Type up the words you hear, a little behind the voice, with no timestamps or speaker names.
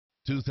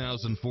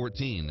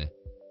2014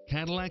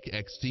 Cadillac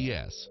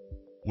XTS.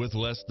 With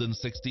less than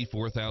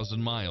 64,000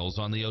 miles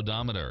on the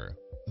odometer,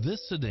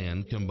 this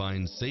sedan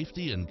combines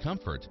safety and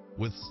comfort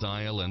with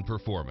style and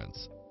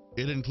performance.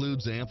 It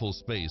includes ample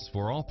space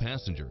for all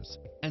passengers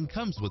and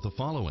comes with the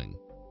following: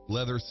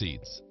 leather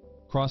seats,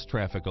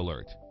 cross-traffic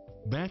alert,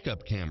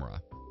 backup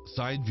camera,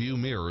 side view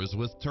mirrors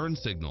with turn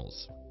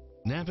signals,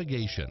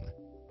 navigation,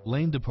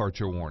 lane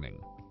departure warning,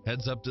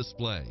 heads-up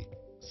display,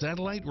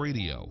 satellite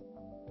radio,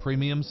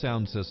 premium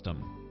sound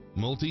system,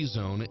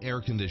 multi-zone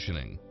air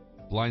conditioning,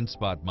 blind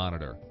spot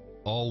monitor,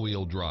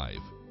 all-wheel drive,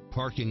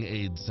 parking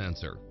aid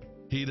sensor,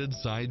 heated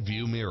side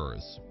view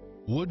mirrors,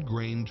 wood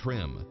grain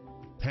trim,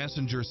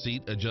 passenger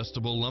seat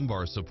adjustable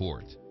lumbar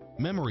support,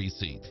 memory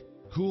seat,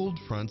 cooled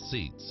front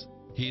seats,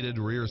 heated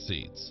rear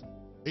seats,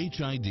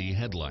 HID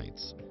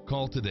headlights.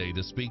 Call today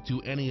to speak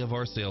to any of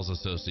our sales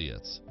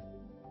associates.